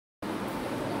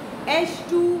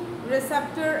H2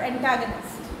 receptor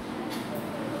antagonist.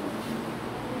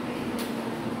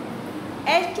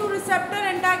 H2 receptor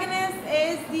antagonist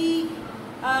is the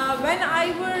when I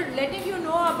were letting you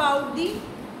know about the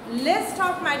list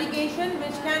of medication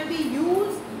which can be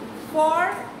used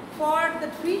for the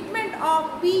treatment of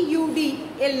PUD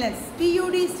illness.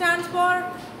 PUD stands for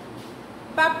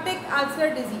peptic ulcer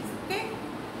disease. Okay,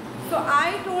 so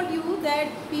I told you that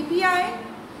PPI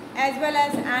as well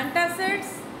as antacids,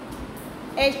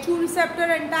 H2 receptor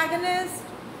antagonist,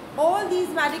 all these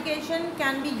medication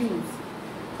can be used.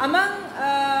 Among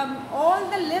all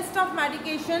the list of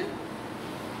medication,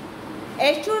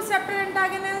 H2 receptor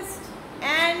antagonist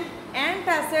and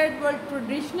antacid were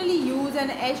traditionally used,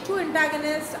 and H2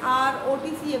 antagonists are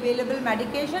OTC available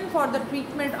medication for the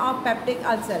treatment of peptic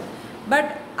ulcer.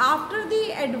 But after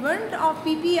the advent of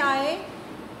PPI,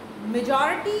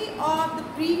 majority of the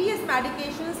previous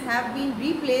medications have been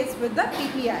replaced with the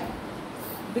PPI,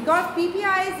 because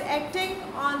PPI is acting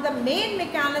on the main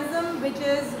mechanism which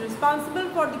is responsible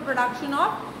for the production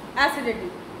of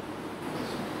acidity.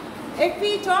 If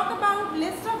we talk about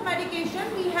list of medication,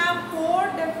 we have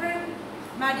 4 different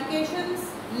medications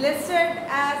listed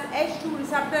as H2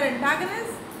 receptor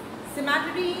antagonists: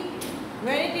 cimetidine,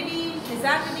 ranitidine,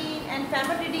 nizatidine and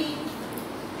famotidine.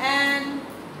 And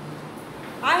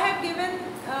I have given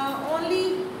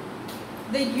only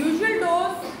the usual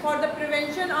dose for the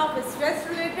prevention of stress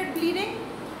related bleeding,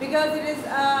 because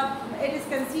it is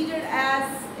considered as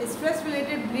stress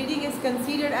related bleeding is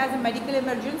considered as a medical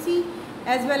emergency,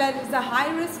 as well as it's a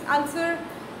high risk ulcer.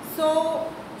 So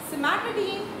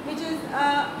cimetidine, which is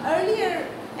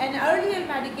an earlier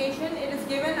medication, it is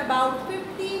given about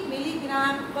 50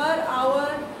 milligram per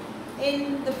hour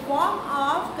in the form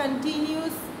of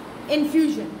continuous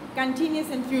infusion.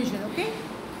 Okay,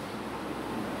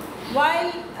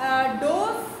 while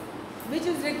dose which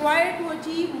is required to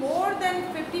achieve more than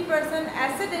 50%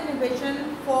 acid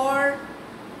inhibition for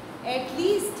at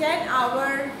least 10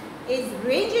 hours is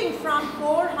ranging from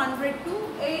 400 to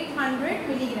 800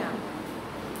 milligram.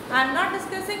 I am not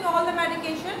discussing all the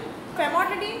medication.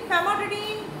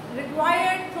 Famotidine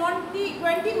required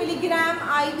 20 milligram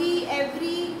IV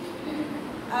every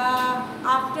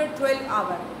after 12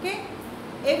 hours. Okay,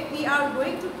 if we are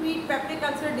going to treat peptic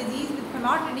ulcer disease with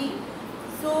famotidine,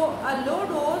 so a low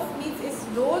dose means its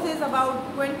dose is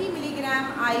about 20 milligram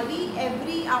IV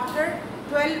every after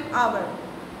 12 hours,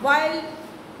 while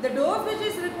the dose which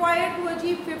is required to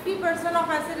achieve 50% of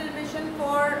acid inhibition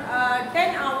for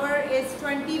 10 hours is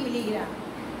 20 milligram.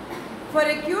 For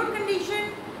acute condition,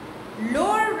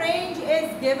 lower range is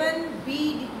given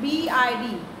BID.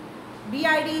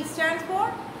 BID stands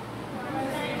for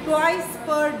twice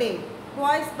per day.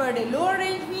 Lower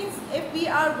range means if we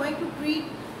are going to treat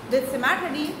with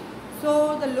cimetidine,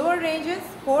 so the lower range is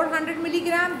 400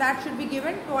 milligram, that should be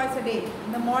given twice a day,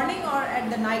 in the morning or at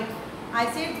the night. I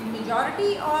said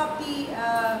majority of the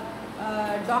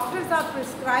doctors are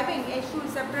prescribing H2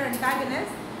 receptor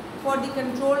antagonists for the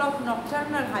control of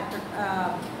nocturnal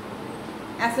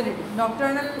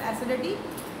acidity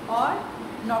or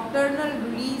nocturnal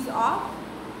release of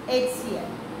HCl.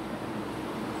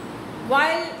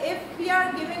 While if we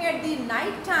are giving at the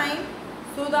night time,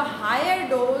 so the higher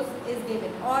dose is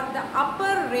given, or the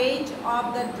upper range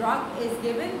of the drug is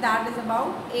given, that is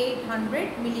about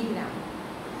 800 milligram.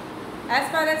 As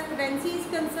far as potency is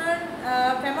concerned,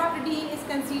 famotidine is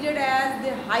considered as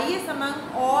the highest among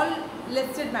all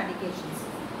listed medications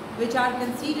which are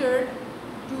considered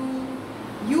to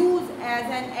use as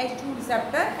an H2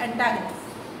 receptor antagonist.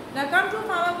 Now come to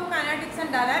pharmacokinetics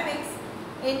and dynamics.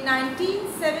 In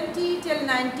 1970 till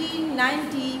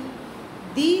 1990,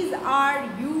 these are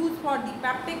used for the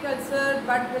peptic ulcer,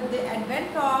 but with the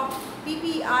advent of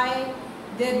PPI,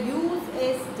 their use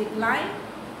is declined.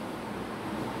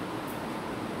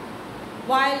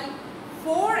 While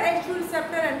 4 H2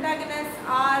 receptor antagonists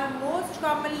are most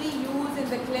commonly used in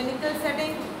the clinical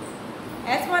setting,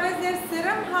 as far as their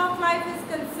serum half-life is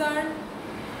concerned,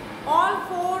 all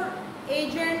 4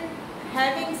 agents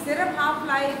having serum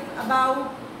half-life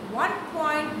about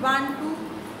 1.1 to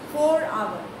 4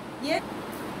 hours. Yes,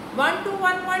 1 to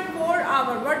 1.4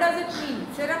 hours. What does it mean?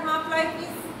 Serum half-life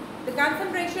is the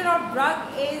concentration of drug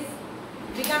is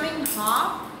becoming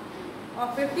half, or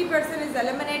 50% is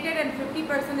eliminated and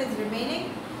 50% is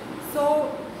remaining.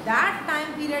 So that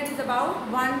time period is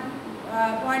about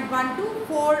 1.1 to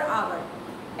 4 hours.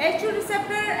 H2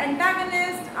 receptor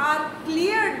antagonists are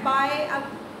cleared by a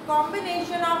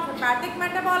combination of hepatic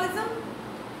metabolism,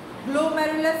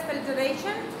 glomerulus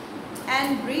filtration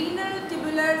and renal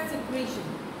tubular secretion.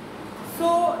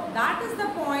 So that is the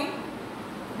point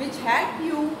which help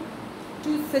you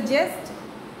to suggest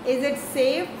is it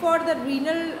safe for the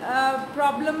renal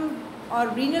problem or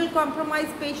renal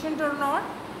compromised patient or not,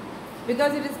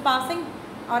 because it is passing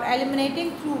or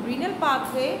eliminating through renal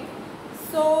pathway.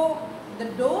 So the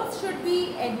dose should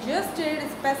be adjusted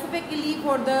specifically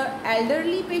for the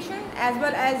elderly patient as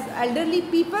well as elderly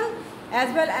people,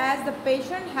 as well as the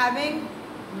patient having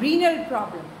renal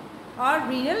problem or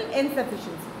renal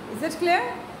insufficiency. Is it clear?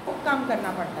 कम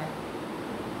करना पड़ता है.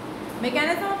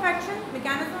 Mechanism of action.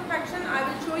 Mechanism of action. I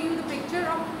will show you the picture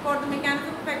of for the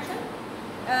mechanism of action.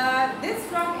 This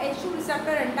drug H2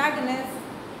 receptor antagonist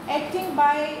acting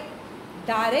by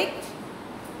direct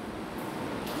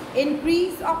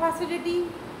increase of acidity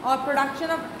or production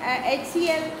of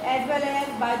HCl, as well as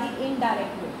by the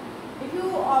indirect way. If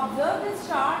you observe this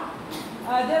chart,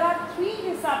 there are three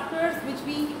receptors which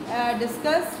we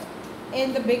discussed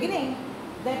in the beginning,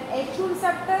 that H2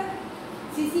 receptor,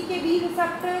 CCK-B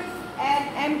receptors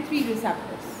and M3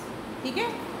 receptors. Okay?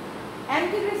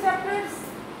 M3 receptors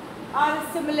are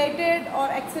stimulated or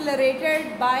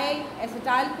accelerated by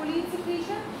acetylcholine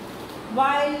secretion,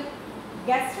 while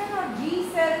gastrin or G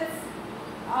cells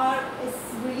is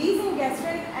releasing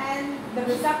gastrin, and the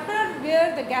receptor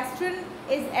where the gastrin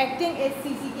is acting is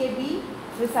CCK-B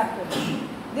receptor.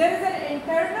 There is an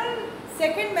internal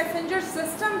second messenger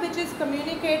system which is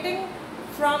communicating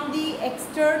from the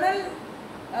external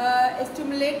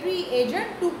stimulatory agent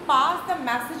to pass the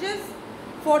messages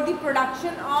for the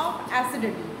production of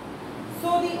acidity.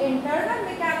 So the internal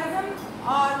mechanism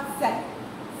or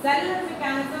cellular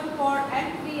mechanism for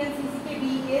M3 and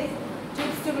CCK-B is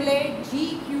to stimulate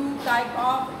GQ type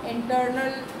of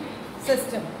internal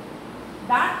system.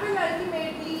 That will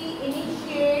ultimately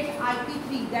initiate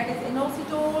IP3, that is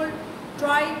inositol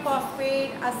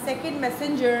triphosphate, a second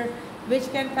messenger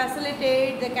which can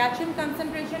facilitate the cation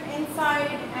concentration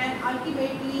inside, and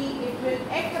ultimately it will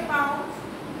act upon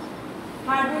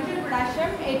hydrogen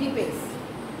potassium ATPase.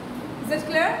 Is it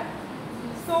clear?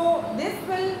 So this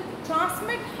will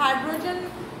transmit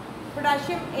hydrogen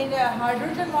potassium in a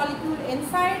hydrogen molecule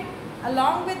inside.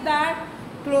 Along with that,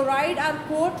 chloride are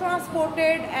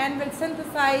co-transported and will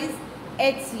synthesize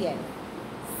HCl.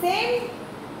 Same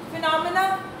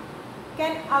phenomena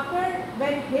can occur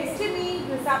when histamine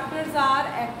receptors are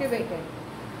activated.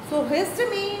 So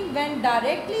histamine, when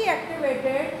directly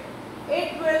activated,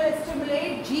 it will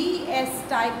stimulate GS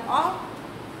type of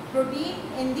protein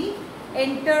in the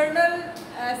internal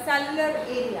cellular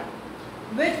area,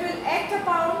 which will act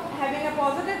upon having a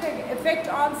positive effect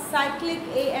on cyclic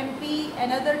AMP,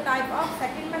 another type of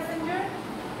second messenger,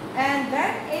 and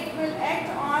then it will act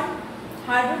on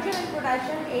hydrogen and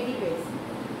potassium ATPase.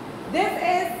 This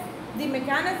is the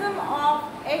mechanism of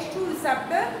H2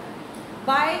 receptor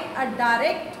by a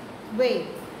direct way.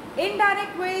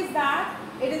 Indirect way is that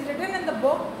it is written in the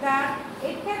book that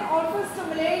it can also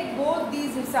stimulate both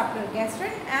these receptors,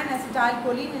 gastrin and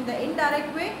acetylcholine, in the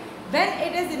indirect way when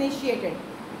it is initiated.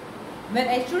 When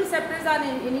H2 receptors are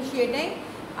initiating,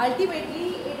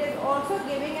 ultimately it is also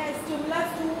giving a stimulus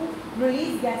to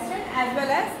release gastrin as well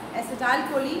as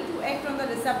acetylcholine to act on the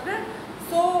receptor.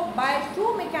 So by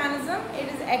two mechanism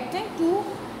it is acting to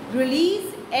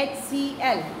release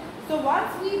HCl. So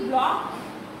once we block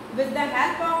with the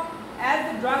help of,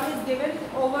 as the drug is given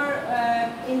over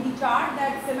in the chart,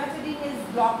 that cimetidine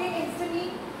is blocking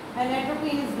histamine and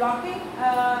atropine is blocking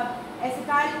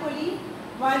acetylcholine,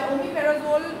 while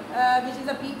omeprazole, which is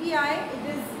a PPI,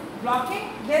 it is blocking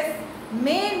this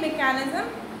main mechanism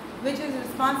which is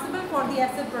responsible for the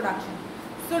acid production.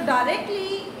 So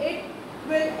directly it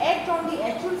will act on the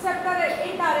H2 receptor,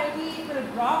 and indirectly it will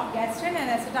block gastrin and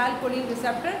acetylcholine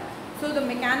receptor. So the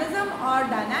mechanism or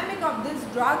dynamic of this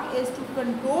drug is to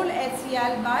control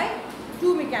HCl by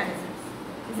two mechanisms.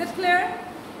 Is it clear?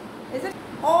 Is it?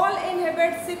 All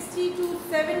inhibit 60 to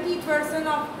 70%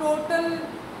 of total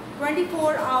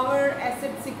 24-hour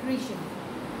acid secretion.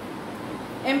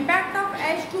 Impact of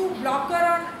H2 blocker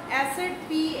on acid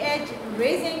pH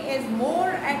raising is more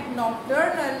at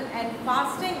nocturnal and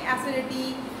fasting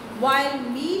acidity, while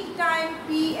mealtime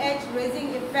pH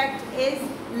raising effect is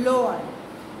lower.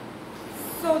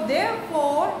 So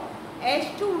therefore,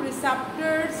 H2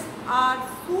 receptors are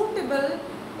suitable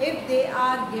if they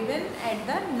are given at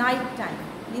the night time.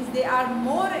 Means they are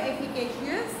more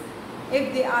efficacious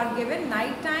if they are given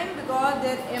night time, because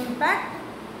their impact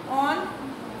on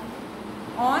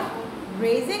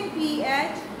raising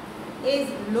pH is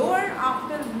lower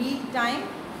after mealtime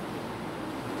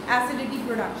acidity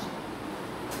production.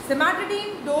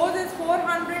 Cimetidine dose is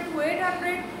 400 to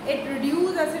 800. It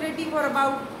reduces acidity for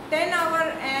about 10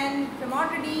 hours, and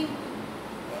famotidine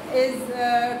is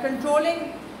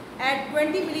controlling at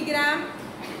 20 milligram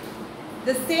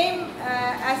the same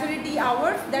acidity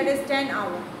hours, that is 10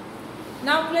 hours.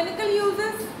 Now clinical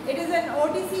uses, it is an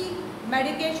OTC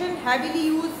medication heavily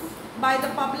used by the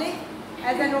public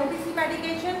as an OTC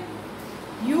medication,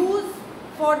 used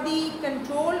for the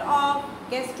control of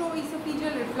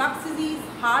gastroesophageal reflux disease,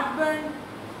 heartburn,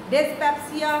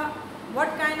 dyspepsia.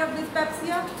 What kind of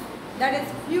dyspepsia? That is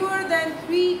fewer than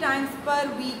 3 times per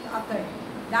week occurred.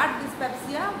 That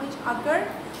dyspepsia which occurred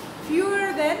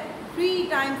fewer than 3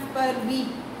 times per week.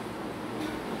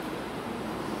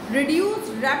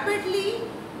 Reduced rapidly,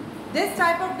 this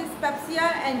type of dyspepsia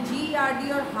and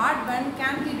GERD or heartburn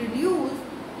can be reduced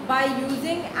by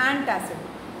using antacid.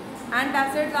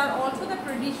 Antacids are also the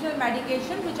traditional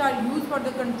medication which are used for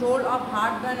the control of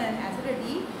heartburn and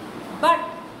acidity, but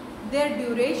their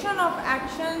duration of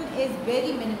action is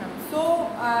very minimum. So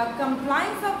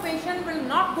compliance of patient will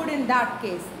not good in that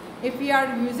case if we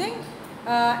are using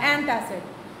antacid.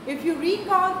 If you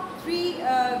recall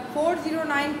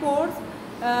 409 course,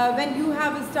 when you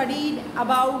have studied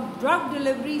about drug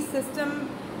delivery system,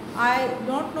 I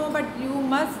don't know, but you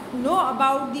must know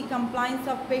about the compliance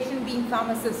of patient being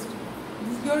pharmacist.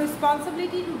 This is your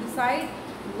responsibility to decide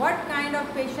what kind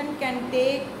of patient can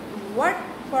take what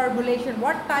formulation,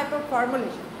 what type of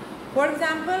formulation. For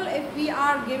example, if we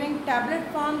are giving tablet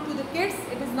form to the kids,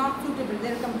 it is not suitable.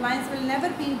 Their compliance will never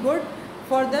be good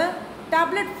for the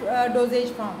tablet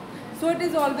dosage form. So it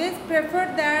is always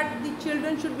preferred that the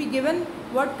children should be given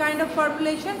what kind of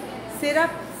formulation?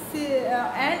 Syrup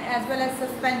and as well as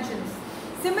suspensions.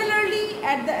 Similarly,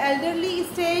 at the elderly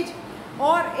stage,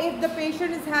 or if the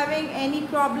patient is having any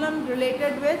problem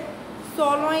related with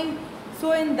swallowing,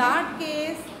 so in that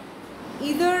case,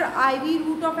 either IV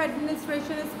route of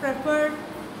administration is preferred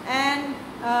and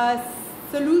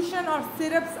solution or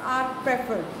syrups are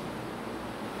preferred.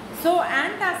 So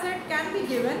antacid can be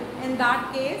given in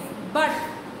that case, but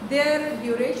their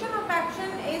duration of action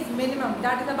is minimum,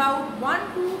 that is about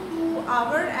 1 to 2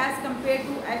 hours as compared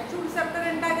to H2 receptor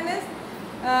antagonist,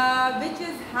 which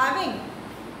is having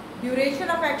duration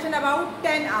of action about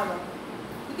 10 hours.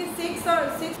 Okay, 6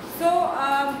 or 6. So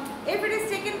if it is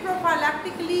taken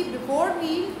prophylactically before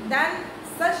meal, then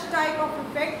such type of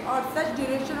effect or such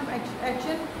duration of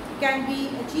action can be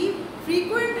achieved.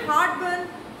 Frequent heartburn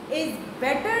is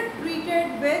better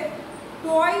treated with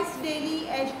twice daily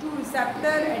H2 receptor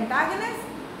antagonist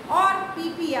or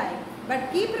PPI.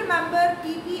 But keep remember,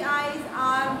 PPIs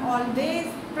are always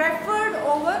preferred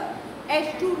over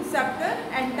H2 receptor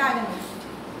antagonist.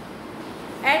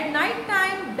 At night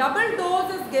time, double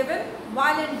dose is given,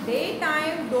 while in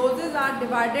daytime doses are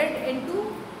divided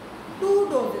into 2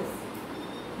 doses,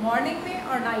 morning mein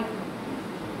or night mein.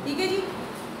 ठीक है जी?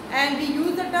 And we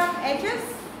use the term HS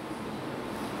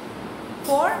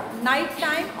for night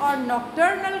time or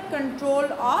nocturnal control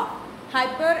of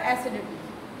hyperacidity.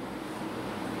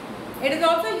 It is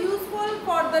also useful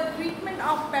for the treatment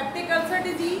of peptic ulcer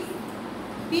disease.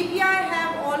 PPI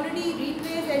have already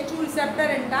replaced H2 receptor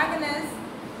antagonists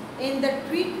in the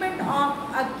treatment of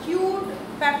acute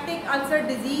peptic ulcer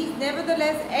disease.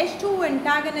 Nevertheless, H2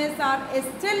 antagonists are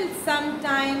still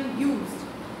sometimes used.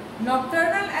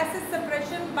 Nocturnal acid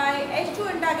suppression by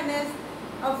H2 antagonists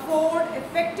afford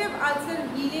effective ulcer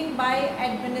healing by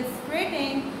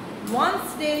administering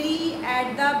once daily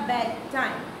at the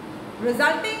bedtime,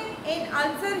 resulting in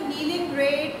ulcer healing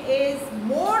rate is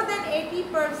more than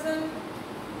 80%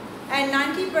 and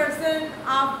 90%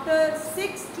 after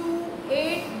 6 to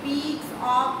 8 weeks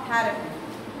of therapy.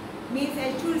 Means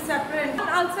H2 receptor and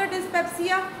non-ulcer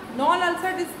dyspepsia.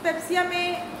 Non-ulcer dyspepsia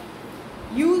may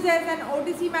use as an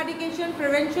OTC medication,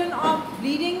 prevention of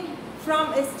bleeding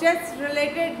from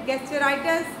stress-related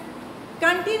gastritis.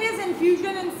 Continuous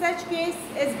infusion in such case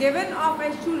is given of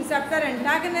H2 receptor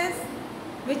antagonists,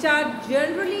 which are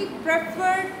generally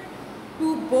preferred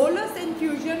to bolus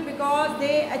infusion because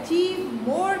they achieve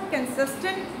more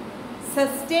consistent,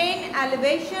 sustained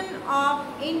elevation of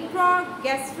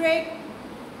intragastric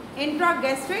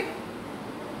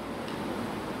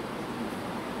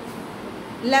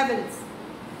levels.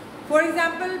 For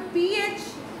example, pH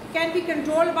can be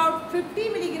controlled about 50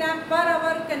 mg per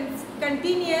hour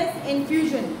continuous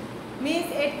infusion.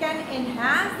 Means it can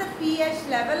enhance the pH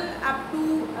level up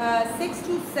to 6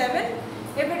 to 7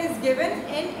 if it is given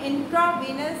in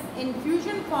intravenous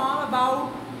infusion form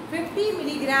about 50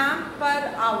 mg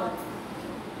per hour.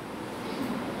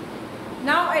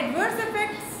 Now adverse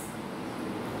effects.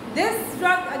 This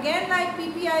drug again like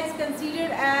PPI is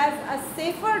considered as a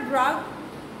safer drug,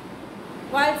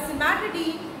 while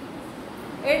cimetidine,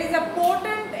 it is a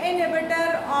potent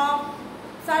inhibitor of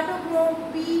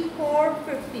cytochrome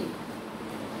P450.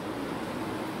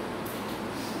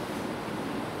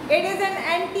 It is an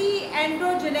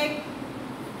anti-androgenic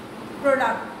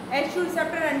product. H2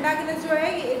 receptor antagonist जो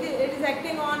है, it is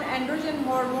acting on androgen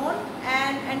hormone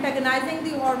and antagonizing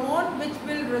the hormone, which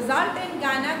will result in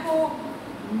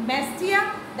gynecomastia,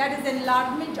 that is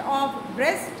enlargement of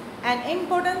breast and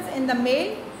impotence in the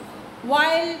male,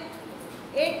 while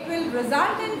it will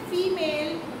result in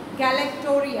female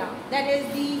galactorrhea, that is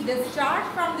the discharge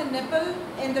from the nipple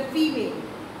in the female.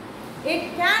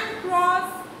 It can cross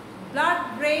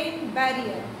blood-brain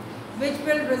barrier, which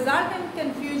will result in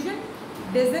confusion,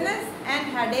 dizziness and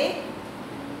headache.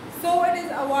 So it is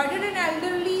avoided in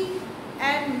elderly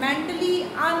and mentally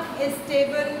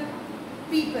unstable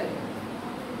people.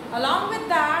 Along with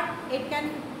that, it can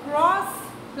cross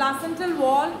placental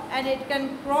wall and it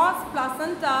can cross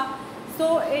placenta,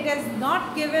 so it is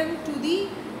not given to the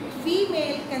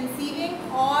female conceiving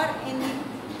or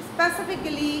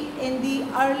specifically in the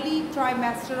early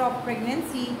trimester of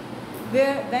pregnancy,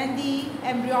 when the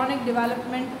embryonic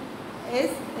development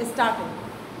is starting.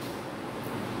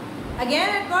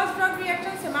 Again, adverse drug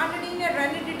reactions, cimetidine and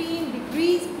ranitidine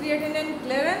decrease creatinine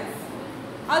clearance.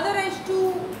 Other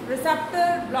H2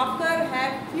 receptor blocker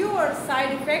have fewer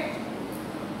side effects.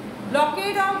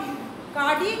 Blockade of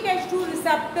cardiac H2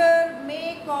 receptor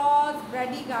may cause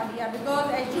bradycardia, because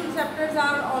H2 receptors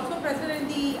are also present in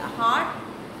the heart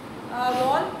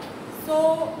wall,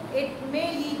 so it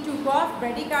may lead to cause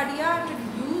bradycardia to be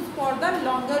used for the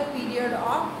longer period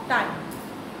of time.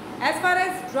 As far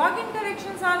as drug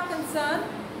interactions are concerned,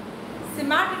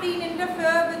 cimetidine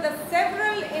interfere with the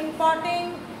several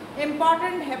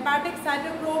important hepatic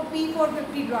cytochrome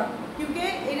P450 drug, क्योंकि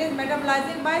it is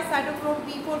metabolizing by cytochrome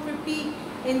P450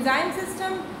 enzyme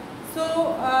system.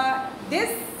 So this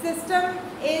system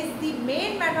is the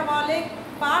main metabolic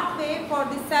pathway for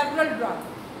the several drugs.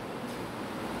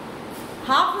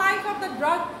 Half-life of the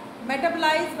drug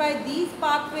metabolized by these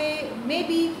pathway may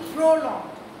be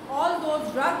prolonged. All those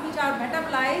drugs which are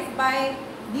metabolized by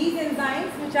these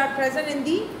enzymes which are present in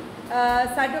the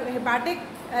hepatic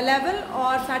level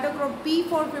or cytochrome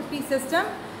P450 system,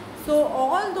 so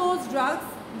all those drugs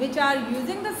which are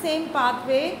using the same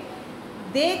pathway,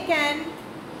 they can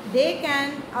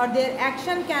or their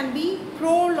action can be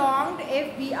prolonged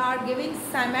if we are giving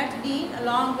cimetidine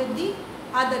along with the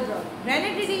other drug.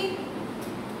 Ranitidine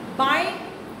bind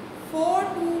 4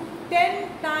 to 10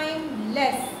 times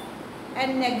less,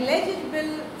 and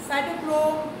negligible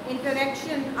cytochrome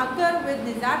interaction occur with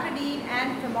nizatidine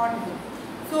and famotidine.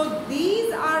 So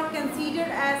these are considered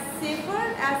as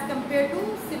safer as compared to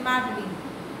cimetidine.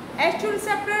 H2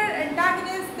 receptor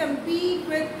antagonists compete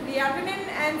with creatinine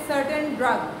and certain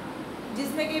drugs,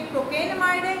 जिसमें कि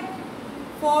procainamide है,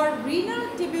 for renal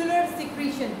tubular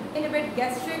secretion, inhibit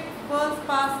gastric first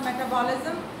pass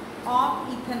metabolism of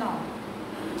ethanol.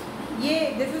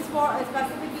 This is for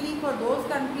specifically for those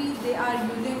countries they are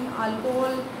using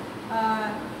alcohol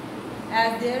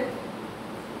as their.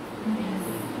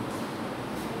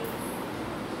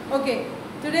 Okay,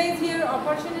 today is your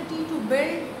opportunity to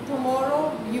build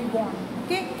tomorrow you want.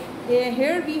 Okay,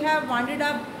 here we have wounded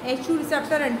up H2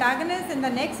 receptor antagonists. In the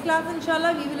next class,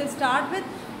 inshallah, we will start with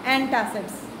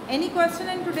antacids. Any question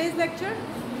in today's lecture?